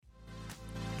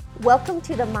Welcome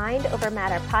to the Mind Over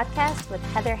Matter podcast with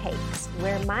Heather Hakes,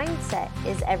 where mindset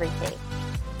is everything.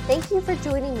 Thank you for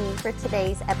joining me for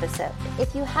today's episode.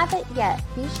 If you haven't yet,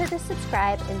 be sure to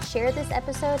subscribe and share this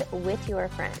episode with your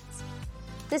friends.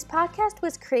 This podcast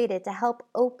was created to help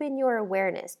open your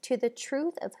awareness to the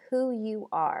truth of who you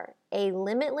are, a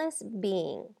limitless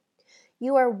being.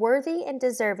 You are worthy and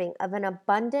deserving of an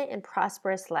abundant and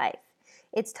prosperous life.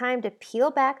 It's time to peel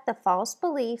back the false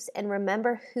beliefs and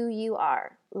remember who you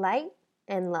are, light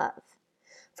and love.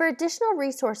 For additional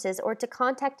resources or to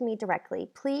contact me directly,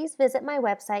 please visit my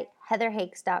website,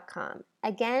 heatherhakes.com.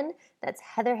 Again, that's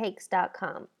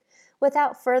heatherhakes.com.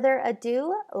 Without further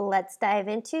ado, let's dive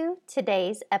into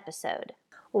today's episode.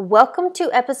 Welcome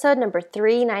to episode number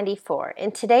 394.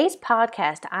 In today's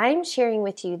podcast, I'm sharing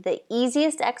with you the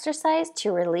easiest exercise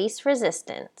to release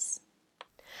resistance.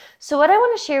 So what I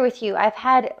want to share with you, I've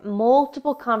had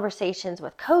multiple conversations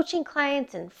with coaching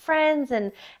clients and friends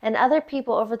and other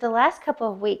people over the last couple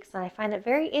of weeks, and I find it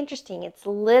very interesting. It's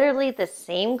literally the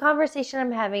same conversation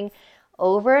I'm having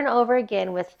over and over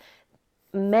again with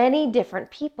many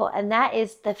different people, and that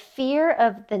is the fear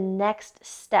of the next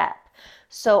step.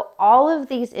 So all of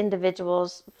these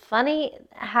individuals, funny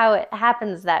how it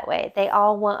happens that way, they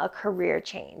all want a career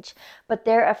change, but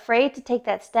they're afraid to take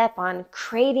that step on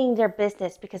creating their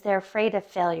business because they're afraid of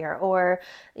failure. Or,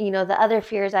 the other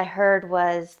fears I heard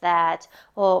was that,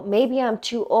 well, maybe I'm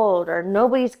too old, or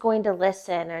nobody's going to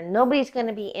listen, or nobody's going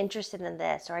to be interested in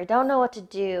this, or I don't know what to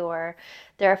do, or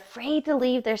they're afraid to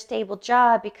leave their stable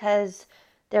job because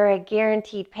they're a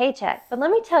guaranteed paycheck. But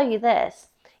let me tell you this.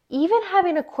 Even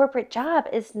having a corporate job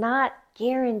is not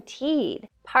guaranteed.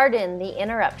 Pardon the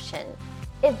interruption.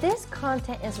 If this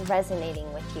content is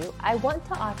resonating with you, I want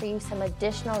to offer you some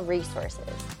additional resources.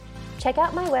 Check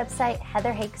out my website,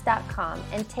 heatherhakes.com,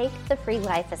 and take the free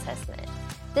life assessment.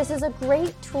 This is a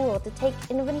great tool to take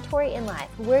inventory in life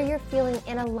where you're feeling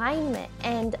in alignment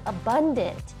and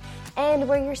abundant, and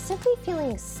where you're simply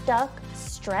feeling stuck,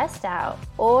 stressed out,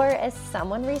 or as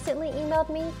someone recently emailed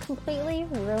me, completely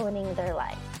ruining their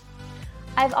life.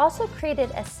 I've also created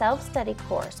a self-study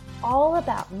course all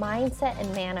about mindset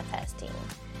and manifesting.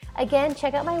 Again,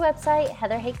 check out my website,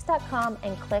 heatherhakes.com,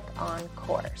 and click on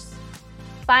course.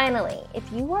 Finally, if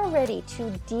you are ready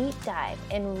to deep dive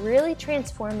and really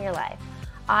transform your life,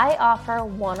 I offer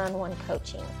one-on-one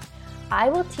coaching. I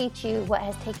will teach you what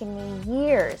has taken me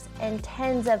years and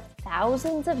tens of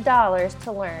thousands of dollars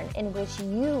to learn, in which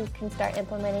you can start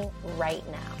implementing right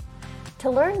now. To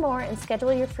learn more and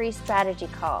schedule your free strategy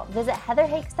call, visit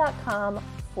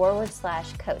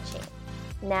heatherhakes.com/coaching.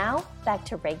 Now, back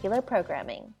to regular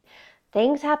programming.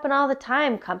 Things happen all the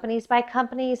time, companies buy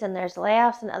companies, and there's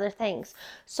layoffs and other things.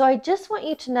 So I just want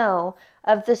you to know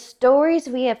of the stories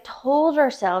we have told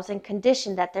ourselves and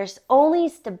conditioned that there's only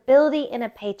stability in a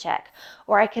paycheck,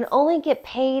 or I can only get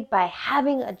paid by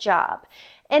having a job.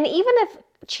 And even if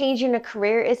changing a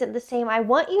career isn't the same, I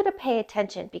want you to pay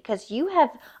attention, because you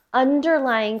have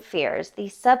underlying fears,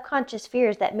 these subconscious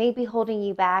fears that may be holding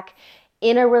you back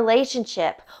in a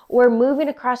relationship or moving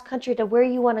across country to where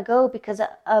you want to go because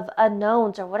of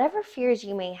unknowns or whatever fears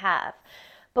you may have.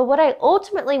 But what I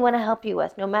ultimately want to help you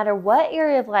with, no matter what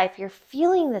area of life you're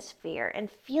feeling this fear and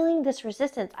feeling this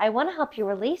resistance, I want to help you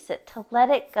release it, to let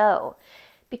it go.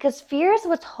 Because fear is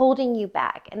what's holding you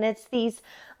back. And it's these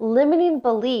limiting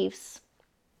beliefs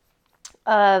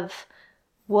of,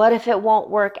 what if it won't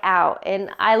work out?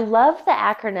 And I love the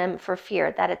acronym for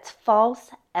fear, that it's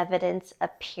false evidence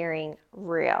appearing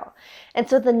real. And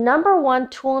so the number one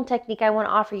tool and technique I want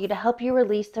to offer you to help you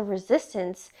release the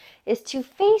resistance is to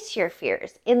face your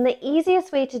fears. And the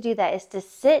easiest way to do that is to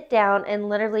sit down and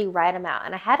literally write them out.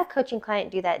 And I had a coaching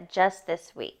client do that just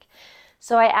this week.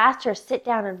 So I asked her, sit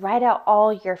down and write out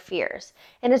all your fears.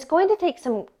 And it's going to take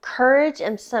some courage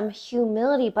and some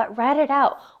humility, but write it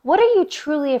out. What are you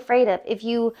truly afraid of if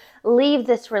you leave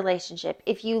this relationship,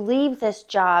 if you leave this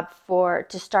job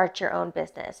to start your own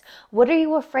business? What are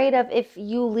you afraid of if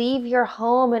you leave your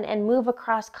home and move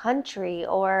across country,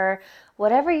 or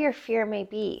whatever your fear may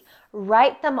be?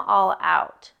 Write them all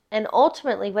out. And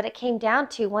ultimately, what it came down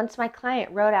to, once my client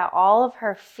wrote out all of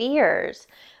her fears,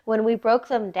 when we broke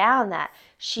them down, that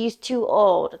she's too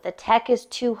old, the tech is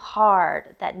too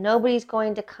hard, that nobody's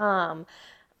going to come,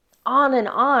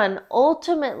 on,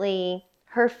 ultimately,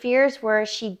 her fears were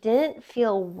she didn't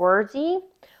feel worthy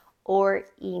or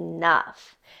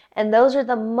enough. And those are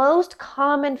the most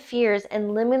common fears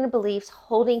and limiting beliefs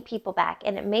holding people back,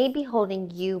 and it may be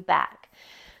holding you back.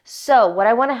 So what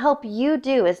I want to help you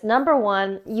do is, number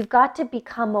one, you've got to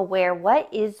become aware, what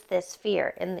is this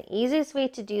fear? And the easiest way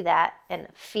to do that, and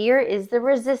fear is the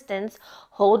resistance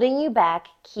holding you back,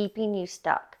 keeping you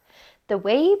stuck. The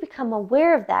way you become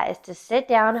aware of that is to sit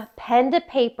down, pen to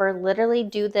paper, literally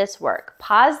do this work.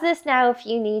 Pause this now if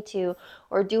you need to,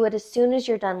 or do it as soon as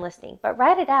you're done listening, but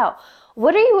write it out.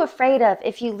 What are you afraid of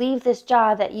if you leave this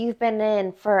job that you've been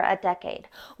in for a decade?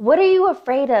 What are you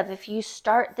afraid of if you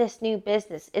start this new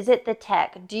business? Is it the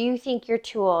tech? Do you think you're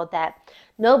too old, that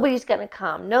nobody's going to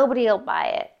come, nobody will buy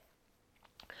it?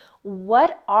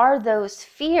 What are those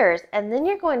fears? And then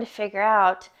you're going to figure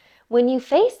out, when you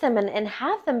face them and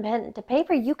have them pen to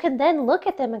paper, you can then look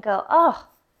at them and go, oh,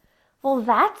 well,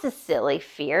 that's a silly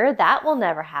fear. That will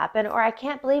never happen. Or I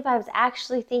can't believe I was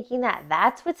actually thinking that.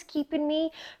 That's what's keeping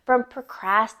me from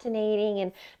procrastinating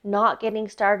and not getting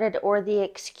started, or the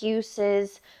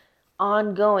excuses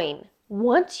ongoing.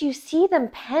 Once you see them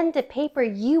pen to paper,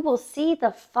 you will see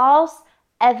the false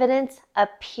evidence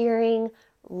appearing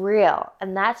real.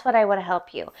 And that's what I want to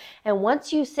help you. And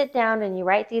once you sit down and you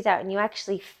write these out and you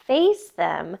actually face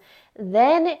them,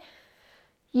 then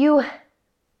you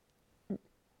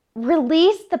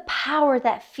release the power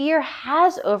that fear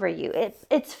has over you.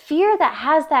 It's fear that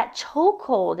has that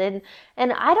chokehold.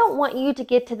 And I don't want you to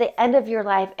get to the end of your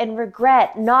life and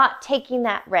regret not taking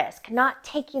that risk, not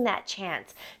taking that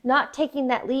chance, not taking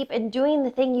that leap and doing the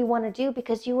thing you want to do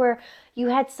because you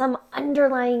had some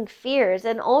underlying fears.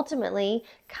 And ultimately,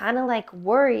 kind of like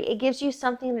worry, it gives you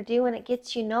something to do and it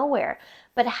gets you nowhere.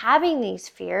 But having these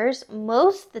fears,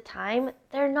 most of the time,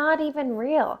 they're not even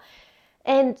real.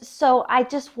 And so I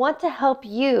just want to help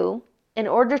you. In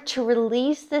order to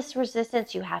release this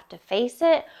resistance, you have to face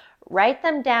it, write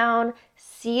them down,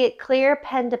 see it clear,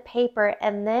 pen to paper,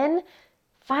 and then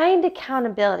find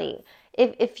accountability.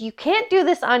 If you can't do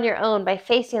this on your own by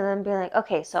facing them and being like,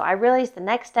 okay, so I realize the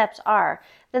next steps are,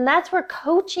 then that's where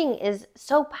coaching is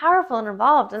so powerful and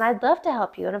involved. And I'd love to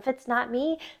help you. And if it's not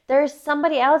me, there's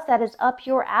somebody else that is up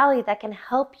your alley that can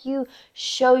help you,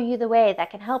 show you the way,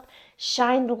 that can help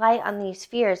shine the light on these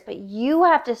fears. But you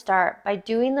have to start by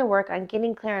doing the work on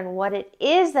getting clear on what it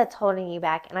is that's holding you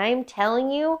back. And I am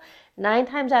telling you, 9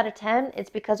 times out of 10, it's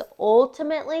because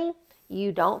ultimately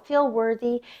you don't feel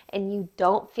worthy and you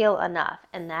don't feel enough.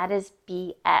 And that is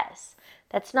BS.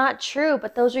 That's not true,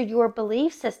 but those are your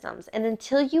belief systems. And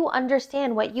until you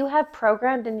understand what you have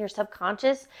programmed in your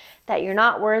subconscious, that you're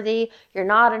not worthy, you're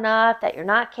not enough, that you're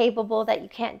not capable, that you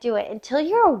can't do it, until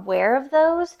you're aware of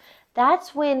those,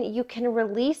 that's when you can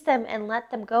release them and let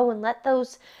them go and let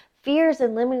those fears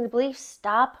and limiting beliefs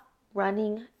stop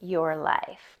running your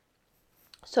life.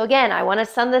 So again, I want to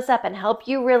sum this up and help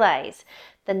you realize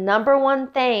the number one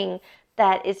thing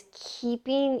that is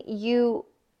keeping you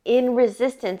in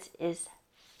resistance is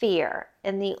fear.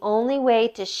 And the only way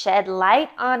to shed light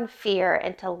on fear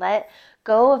and to let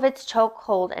go of its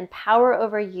chokehold and power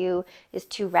over you is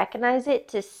to recognize it,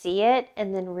 to see it,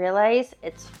 and then realize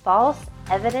it's false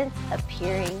evidence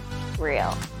appearing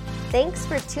real. Thanks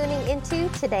for tuning into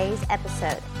today's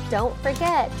episode. Don't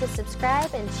forget to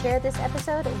subscribe and share this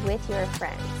episode with your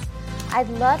friends. I'd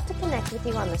love to connect with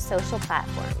you on the social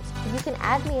platforms. You can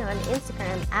add me on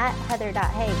Instagram at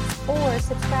heather.hakes or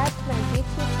subscribe to my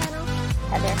YouTube channel,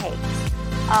 Heather Hakes.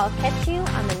 I'll catch you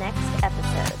on the next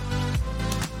episode.